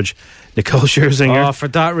Factor judge Nicole Scherzinger. Oh, for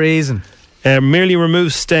that reason. Merely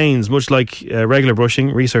removes stains, much like regular brushing,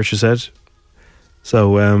 researchers said.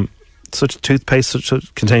 So, such toothpaste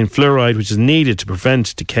contain fluoride, which is needed to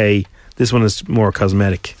prevent decay. This one is more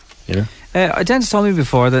cosmetic, A dentist told me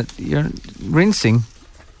before that you're rinsing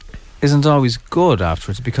isn't always good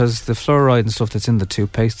afterwards because the fluoride and stuff that's in the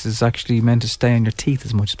toothpaste is actually meant to stay on your teeth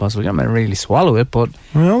as much as possible. You're not meant to really swallow it, but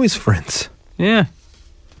we're always friends. Yeah,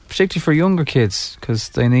 particularly for younger kids because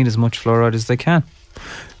they need as much fluoride as they can.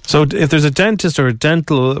 So if there's a dentist or a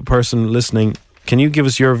dental person listening, can you give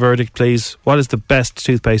us your verdict, please? What is the best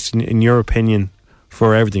toothpaste in your opinion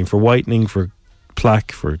for everything? For whitening, for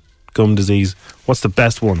plaque, for gum disease? What's the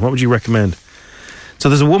best one? What would you recommend? So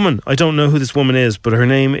there's a woman, I don't know who this woman is, but her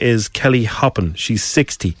name is Kelly Hoppen. She's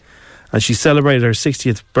 60. And she celebrated her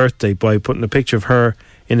 60th birthday by putting a picture of her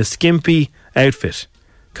in a skimpy outfit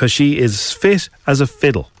because she is fit as a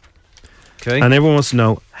fiddle. Okay. And everyone wants to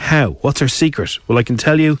know how. What's her secret? Well, I can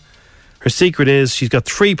tell you her secret is she's got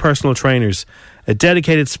 3 personal trainers, a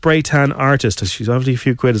dedicated spray tan artist, she's obviously a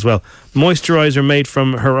few quid as well, moisturiser made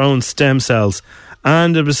from her own stem cells,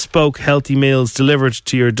 and a bespoke healthy meals delivered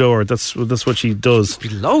to your door. That's what she does. Be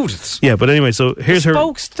loaded. Yeah, but anyway, so here's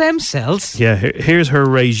bespoke stem cells. Yeah, here's her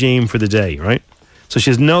regime for the day, right? So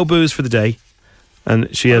she has no booze for the day,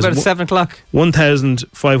 and she has about 7 o'clock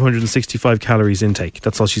 1,565 calories intake.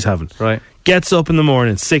 That's all she's having. Right. Gets up in the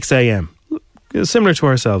morning, 6 a.m. Similar to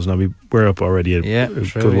ourselves now. We're up already a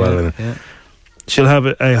good while in it. Yeah. She'll have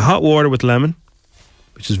a hot water with lemon,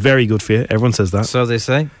 which is very good for you. Everyone says that. So they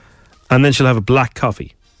say. And then she'll have a black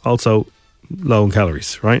coffee, also low in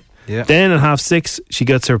calories, right? Yeah. Then at 6:30, she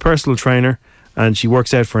gets her personal trainer and she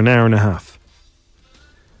works out for an hour and a half.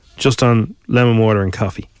 Just on lemon water and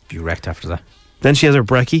coffee. Be wrecked after that. Then she has her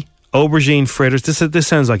brekkie, aubergine fritters. This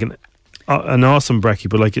sounds like an awesome brekkie,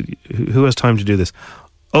 but like who has time to do this?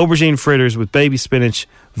 Aubergine fritters with baby spinach,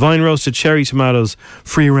 vine roasted cherry tomatoes,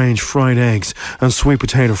 free range fried eggs, and sweet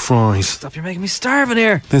potato fries. Stop, you're making me starving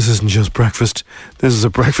here. This isn't just breakfast. This is a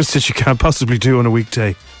breakfast that you can't possibly do on a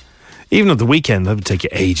weekday. Even at the weekend, that would take you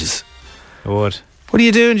ages. It would. What are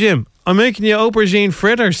you doing, Jim? I'm making you aubergine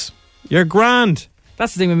fritters. You're grand.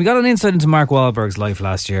 That's the thing. When we got an insight into Mark Wahlberg's life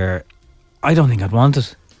last year, I don't think I'd want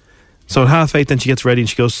it. So at 8:30, then she gets ready and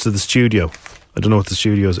she goes to the studio. I don't know what the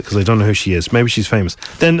studio is because I don't know who she is. Maybe she's famous.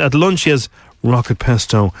 Then at lunch she has rocket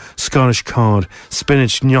pesto, Scottish cod,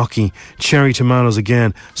 spinach gnocchi, cherry tomatoes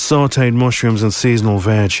again, sautéed mushrooms and seasonal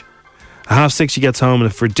veg. At 6:30 she gets home,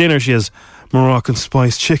 and for dinner she has Moroccan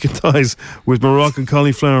spiced chicken thighs with Moroccan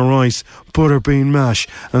cauliflower rice, butter bean mash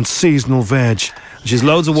and seasonal veg. And she has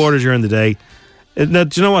loads of water during the day. Now,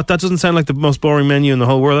 do you know what? That doesn't sound like the most boring menu in the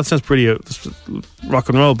whole world. That sounds pretty rock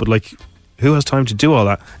and roll, but like, who has time to do all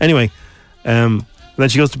that? Anyway, then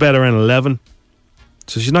she goes to bed around 11.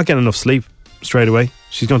 So she's not getting enough sleep straight away.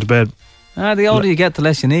 She's going to bed. The older you get, the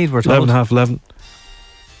less you need, we're told. 11.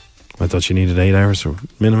 I thought she needed 8 hours or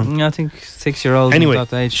minimum. I think 6-year-olds. Anyway,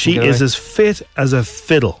 that age she is as fit as a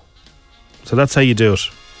fiddle. So that's how you do it.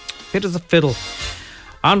 Fit as a fiddle.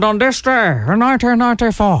 And on this day, in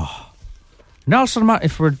 1994, Nelson Mandela,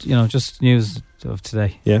 if we're, just news of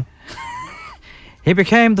today. Yeah. He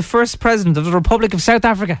became the first president of the Republic of South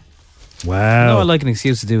Africa. Wow. I'd like an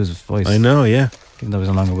excuse to do his voice. I know, yeah. Even though he's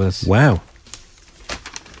no longer with us. Wow.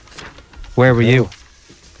 Where were you?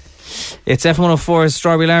 It's F104's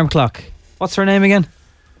Strawberry Alarm Clock. What's her name again?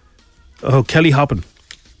 Oh, Kelly Hoppen.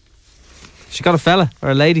 She got a fella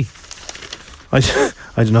or a lady? I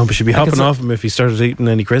don't know, but she'd be hopping off him if he started eating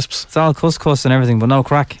any crisps. It's all couscous and everything, but no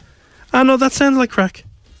crack. Ah, no, that sounds like crack.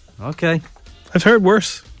 Okay. I've heard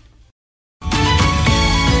worse.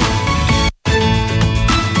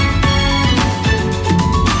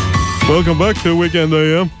 Welcome back to Weekend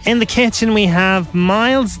AM. In the kitchen we have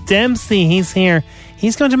Miles Dempsey. He's here.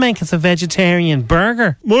 He's going to make us a vegetarian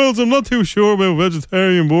burger. Miles, I'm not too sure about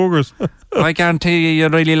vegetarian burgers. I guarantee you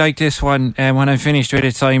really like this one. When I'm finished with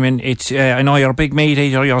it, Simon, it's I know you're a big meat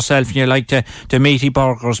eater yourself and you like the meaty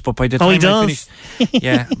burgers, but by the time I finish,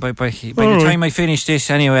 by the time I finish this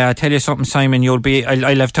anyway, I'll tell you something, Simon,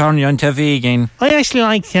 I'll have turned you into vegan. I actually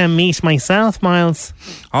like meat myself, Miles.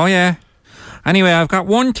 Oh yeah. Anyway, I've got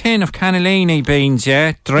 1 tin of cannellini beans,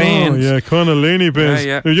 drained. Oh, yeah, cannellini beans.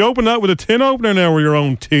 Yeah. You open that with a tin opener now with your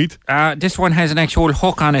own teeth? This one has an actual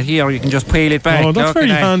hook on it here. You can just peel it back. Oh, that's very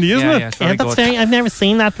handy, isn't it? Yeah, that's very. I've never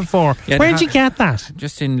seen that before. Yeah, where'd you get that?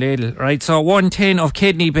 Just in Lidl. Right, so 1 tin of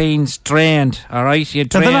kidney beans drained, all right?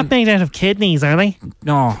 They're not made out of kidneys, are they?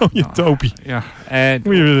 No. Oh, you dopey. Yeah.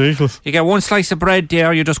 We're ridiculous. You get 1 slice of bread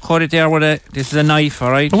there. You just cut it there with this is a knife,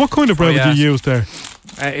 all right? And what kind of bread would you use there?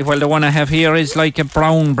 Well, the one I have here is like a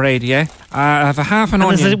brown bread, I have a half an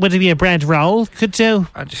onion. Would it be a bread roll? Could do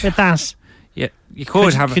with that? Yeah, you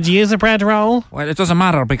could have. Could you use a bread roll? Well, it doesn't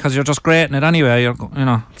matter because you're just grating it anyway.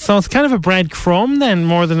 So it's kind of a bread crumb then,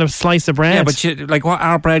 more than a slice of bread. Yeah, but what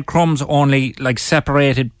are bread crumbs? Only like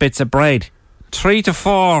separated bits of bread. 3 to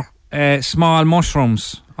 4 small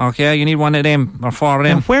mushrooms. Okay, you need one of them or 4 of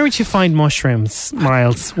them. Now, where would you find mushrooms,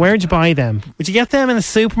 Miles? Where would you buy them? Would you get them in a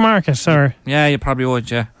supermarket or? Yeah, you probably would,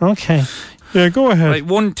 yeah. Okay. Yeah, go ahead. Right,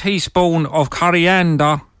 1 teaspoon of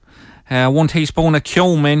coriander, 1 teaspoon of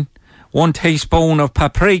cumin, 1 teaspoon of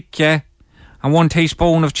paprika, and 1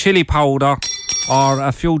 teaspoon of chili powder, or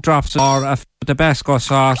a few drops of Tabasco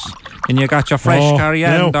sauce. And you got your fresh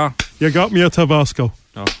coriander. Now, you got me a Tabasco.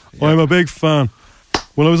 Oh, I'm a big fan.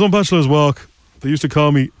 When I was on Bachelor's Walk, they used to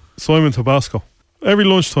call me Simon Tabasco. Every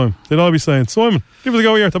lunchtime, they'd all be saying, Simon, give us a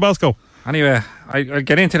go here, Tabasco. Anyway, I'll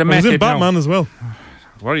get into the I method was in Batman now. as well.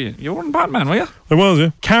 Were you? You were in Batman, were you? I was, yeah.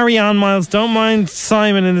 Carry on, Miles. Don't mind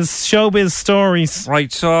Simon and his showbiz stories.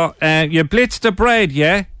 Right, so you blitz the bread,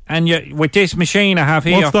 yeah? And you with this machine I have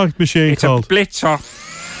here. What's that machine called? It's a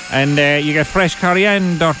blitzer. And you get fresh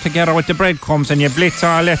coriander together with the breadcrumbs and you blitz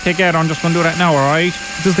all that together. I'm just going to do that now, alright?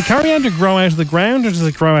 Does the coriander grow out of the ground or does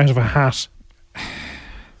it grow out of a hat?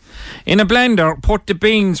 In a blender, put the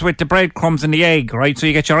beans with the breadcrumbs and the egg, right? So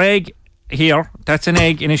you get your egg here. That's an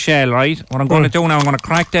egg in a shell, right? What I'm going to do now, I'm going to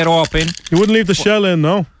crack that open. You wouldn't leave the shell in,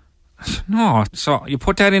 no? No. So you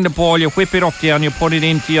put that in the bowl, you whip it up there and you put it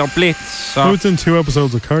into your blitz. So Do it in 2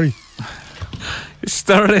 episodes of curry. You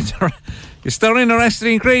stir in the rest of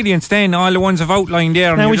the ingredients then, all the ones I've outlined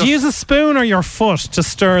there. Now, would you use a spoon or your foot to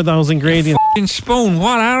stir those ingredients? F***ing spoon,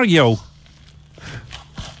 what are you?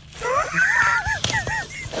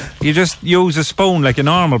 You just use a spoon like a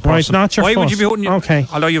normal person. Right, not your Why foot. would you be putting your... Okay.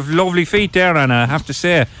 Although you've lovely feet there, Anna, I have to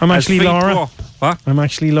say. I'm As actually feet Laura. go. What? I'm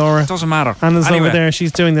actually Laura. Doesn't matter. Anna's Anyway. over there.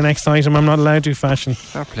 She's doing the next item. I'm not allowed to do fashion.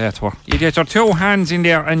 Fair play to her. You get your 2 hands in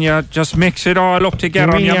there and you just mix it all up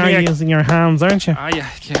together. You really and are using your hands, aren't you?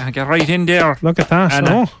 Yeah, get right in there. Look at that.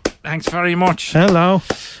 Anna, Oh, thanks very much. hello.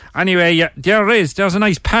 Anyway, yeah, there's a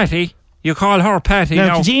nice patty. You call her patty Now,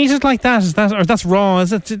 now. could you eat it like that? Is that, or that's raw?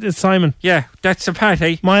 Is it, Simon? Yeah, that's a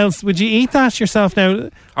patty. Miles, would you eat that yourself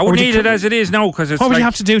now? I wouldn't eat it as it is now because it's What would like... you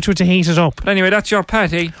have to do to it to heat it up? But anyway, that's your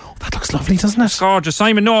patty. Oh, that looks lovely, doesn't it? Gorgeous.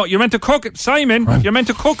 Simon, no, you're meant to cook it. Simon, you're meant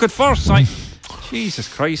to cook it first. Jesus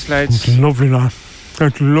Christ, lads. It's lovely, lad.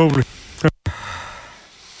 It's lovely.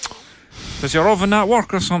 Does your oven not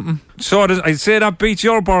work or something? So I'd say that beats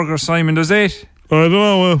your burger, Simon, does it? I don't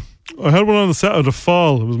know. I had one on the set of The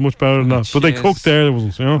Fall. It was much better than that. But they cooked there. It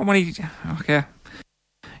wasn't, you know. How many... Okay.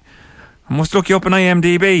 I must look you up on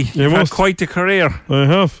IMDb. You've had quite the career. I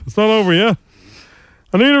have. It's not over yet.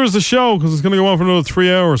 And neither is the show, because it's going to go on for another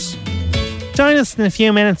 3 hours. Join us in a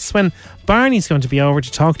few minutes when Barney's going to be over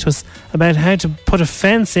to talk to us about how to put a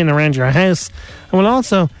fence in around your house. And we'll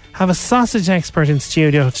also have a sausage expert in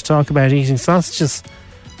studio to talk about eating sausages.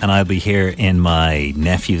 And I'll be here in my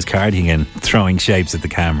nephew's cardigan throwing shapes at the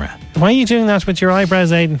camera. Why are you doing that with your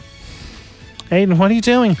eyebrows, Aidan? Aidan, what are you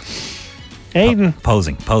doing? Aidan.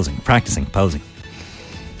 Posing, practicing posing.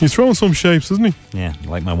 He's throwing some shapes, isn't he? Yeah,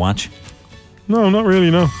 like my watch. No, not really,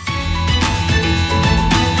 no.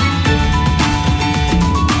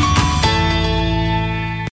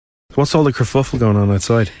 What's all the kerfuffle going on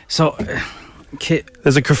outside? So,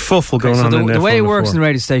 there's a kerfuffle going on in there. The way it works in the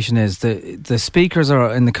radio station is the speakers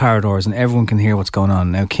are in the corridors and everyone can hear what's going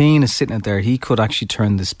on. Now, Keane is sitting out there. He could actually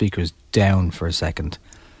turn the speakers down for a second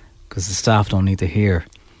because the staff don't need to hear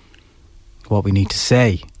what we need to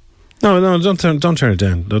say. No, don't turn it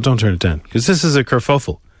down. No, don't turn it down because this is a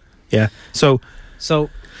kerfuffle. Yeah. So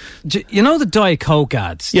you know the Diet Coke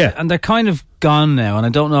ads? Yeah. And they're kind of gone now, and I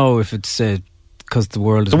don't know if it's because the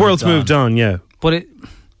world's moved on, yeah. But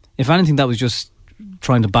if anything, that was just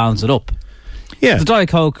trying to balance it up. Yeah. The Diet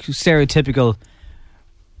Coke, stereotypical,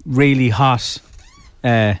 really hot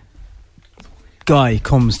guy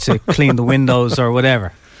comes to clean the windows or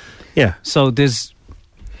whatever. Yeah. So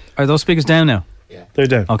are those speakers down now? Yeah. They're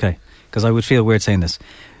down. Okay. Because I would feel weird saying this.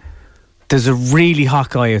 There's a really hot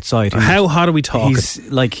guy outside. How hot are we talking? He's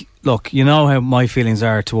like, look, you know how my feelings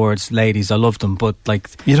are towards ladies. I love them, but like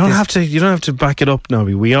you don't have to back it up,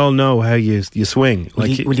 Nobby. We all know how you swing. Will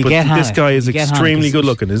Like, you but get this Hannah? guy is Will you get extremely Hannah? good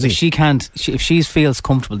looking, is he? If she feels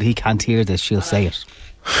comfortable that he can't hear this, she'll say it.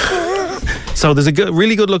 So there's a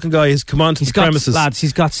really good looking guy who's come onto the premises. Lads,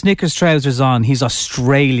 he's got Snickers trousers on. He's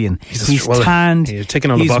Australian. He's well, tanned. you're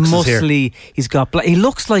ticking all the he's boxes muscly. here. He's got. He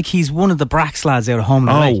looks like he's one of the Brax lads out of Home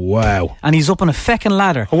and Away. Oh wow! And he's up on a feckin'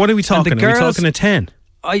 ladder. Oh, what are we talking? Are we talking a 10?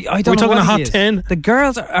 I don't know. Are we talking what a it hot is. 10? The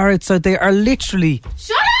girls are outside. They are literally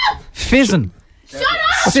fizzing. Shut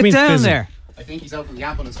up! Sit down fizzing? there. I think he's opened the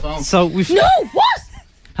app on his phone. So we've. No, what?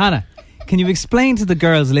 Hannah, can you explain to the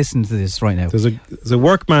girls listening to this right now? There's a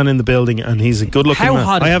workman in the building, and he's a good looking How man.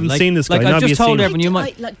 hot? I is he? haven't seen this guy. Like Nobby I've just has told seen him. everyone. You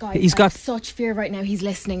might. Guys, He's got I have such fear right now. He's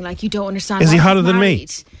listening. Like you don't understand. Is he Like, hotter he's than me?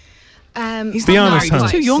 married. Be honest, married. Hannah.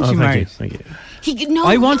 He's too young to be married. Thank you.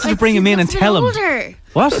 I wanted to bring him in and tell him. Older.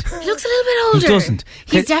 What? He looks a little bit older. He doesn't.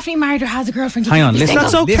 He's definitely married or has a girlfriend. Hang on, listen.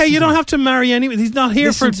 That's okay. You don't have to marry anyone. He's not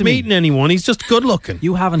here for meeting anyone. He's just good looking.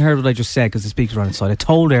 You haven't heard what I just said because the speakers are on inside. I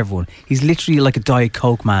told everyone he's literally like a Diet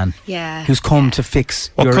Coke man. Yeah. Who's come to fix.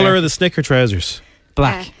 What colour are the Snicker trousers?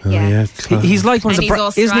 Black. Yeah. He's like one of the.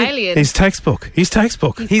 He's Australian. He's textbook. He's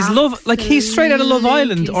He's straight out of Love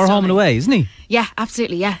Island or Home and Away, isn't he? Yeah,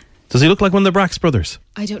 absolutely. Yeah. Does he look like one of the Brax brothers?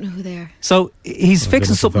 I don't know who they are. So he's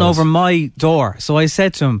fixing something over my door. So I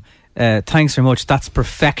said to him, thanks very much, that's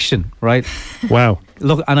perfection, right? Wow.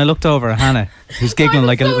 Look, and I looked over at Hannah, who's giggling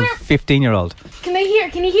like a little 15-year-old. Can they hear?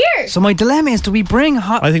 Can you hear? So my dilemma is, do we bring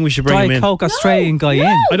I think we should bring him in. Diet Coke Australian guy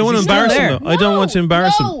in? I don't want to embarrass him, though. I don't want to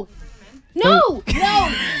embarrass him. No.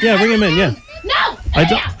 Yeah, bring him in, yeah. No.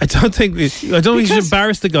 I don't think we should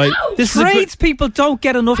embarrass the guy. This tradespeople don't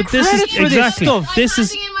get enough credit for this stuff. This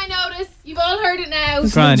is in my notice. You've all heard it now.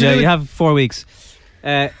 Grand, yeah, you have 4 weeks.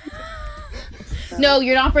 No,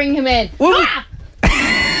 you're not bringing him in.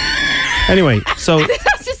 Anyway, so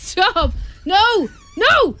that's his job. No.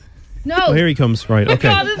 Oh, here he comes. Right, okay.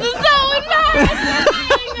 God, this is so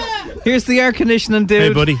embarrassing. Here's the air conditioning dude.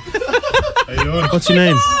 Hey, buddy. How you doing? What's your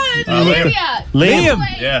name? Liam.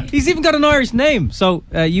 Yeah. He's even got an Irish name. So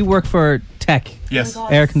you work for Tech. Yes.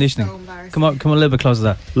 Air conditioning. Come on, a little bit closer to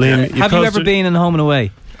that. Liam, have you ever been in Home and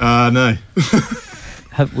Away? No.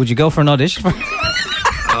 Would you go for an audition?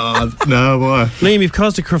 No, why? Liam, you've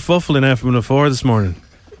caused a kerfuffle in FM104 this morning.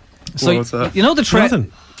 So what's that? You know the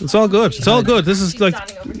Nothing. It's all good. It's all good. This is like.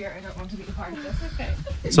 Over here. I don't want to be a part of this. Okay.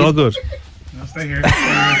 It's all good. No, stay here.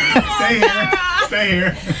 Stay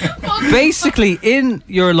here. Basically, in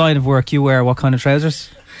your line of work, you wear what kind of trousers?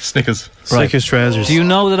 Snickers. Snickers trousers. Do you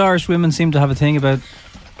know that Irish women seem to have a thing about?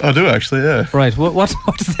 I do actually, yeah. Right. What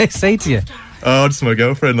do they say to you? Oh, just my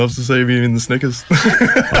girlfriend loves to say me in the Snickers.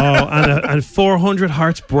 and 400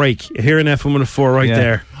 hearts break here in FM104 right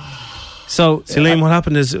there. So, Liam, what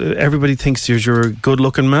happened is everybody thinks you're a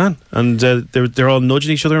good-looking man, and they're all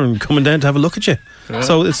nudging each other and coming down to have a look at you. Yeah.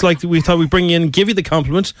 So it's like we thought we'd bring you in and give you the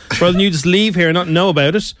compliment rather than you just leave here and not know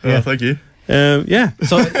about it. Yeah, thank you. Yeah.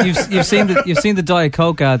 So you've seen the Diet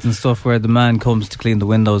Coke ads and stuff where the man comes to clean the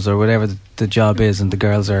windows or whatever the job is, and the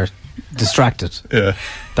girls are distracted. Yeah.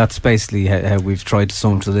 That's basically how we've tried to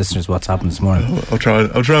sum to the listeners what's happened this morning. I'll try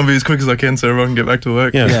and be as quick as I can so everyone can get back to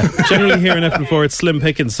work. Yeah. Generally here in FM4 it's slim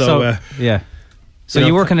pickings. So yeah. So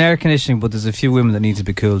you work in air conditioning, but there's a few women that need to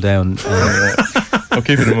be cooled down. I'll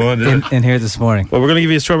keep it in mind. Yeah. In here this morning. Well, we're going to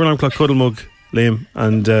give you a Strawberry Alarm Clock cuddle mug, Liam,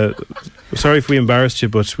 and sorry if we embarrassed you,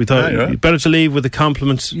 but we thought it'd better to leave with a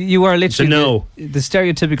compliment. You are literally the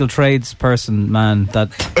stereotypical tradesperson man that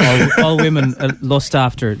all women lust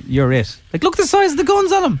after. You're it. Like, look at the size of the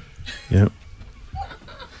guns on him. Yeah.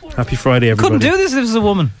 Happy Friday, everybody. Couldn't do this if it was a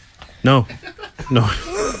woman. No.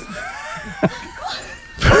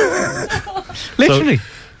 Literally.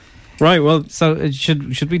 Right, well... So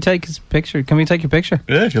should we take his picture? Can we take your picture?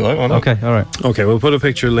 Yeah, if you like. Why not? Okay, all right. Okay, we'll put a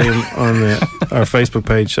picture of Liam on our Facebook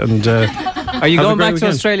page. And are you going back to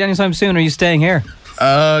Australia anytime soon, or are you staying here?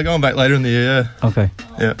 Going back later in the year, yeah. Okay.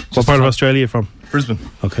 Yeah. What part of Australia are you from? Brisbane.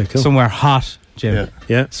 Okay, cool. Somewhere hot, Jim.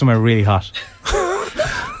 Yeah. Somewhere really hot. All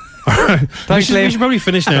right. Thanks, Liam. We should probably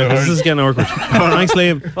finish now. This is getting awkward. Thanks,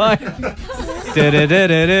 Liam. Bye.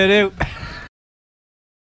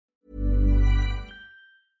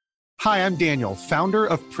 Hi, I'm Daniel, founder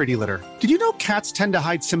of Pretty Litter. Did you know cats tend to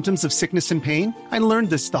hide symptoms of sickness and pain? I learned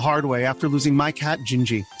this the hard way after losing my cat,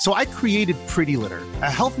 Gingy. So I created Pretty Litter, a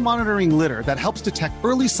health monitoring litter that helps detect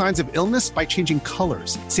early signs of illness by changing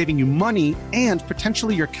colors, saving you money and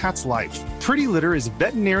potentially your cat's life. Pretty Litter is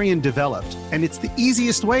veterinarian developed, and it's the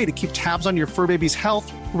easiest way to keep tabs on your fur baby's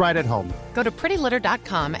health right at home. Go to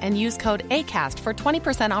prettylitter.com and use code ACAST for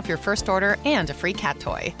 20% off your first order and a free cat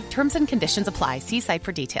toy. Terms and conditions apply. See site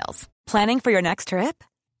for details. Planning for your next trip?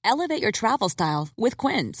 Elevate your travel style with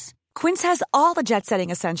Quince. Quince has all the jet-setting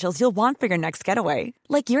essentials you'll want for your next getaway,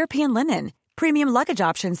 like European linen, premium luggage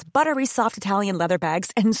options, buttery soft Italian leather bags,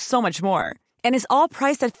 and so much more. And is all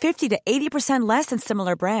priced at 50 to 80% less than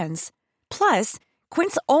similar brands. Plus,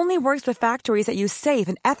 Quince only works with factories that use safe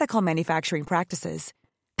and ethical manufacturing practices.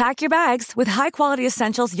 Pack your bags with high-quality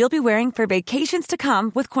essentials you'll be wearing for vacations to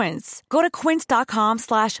come with Quince. Go to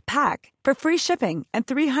quince.com/pack for free shipping and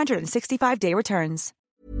 365-day returns.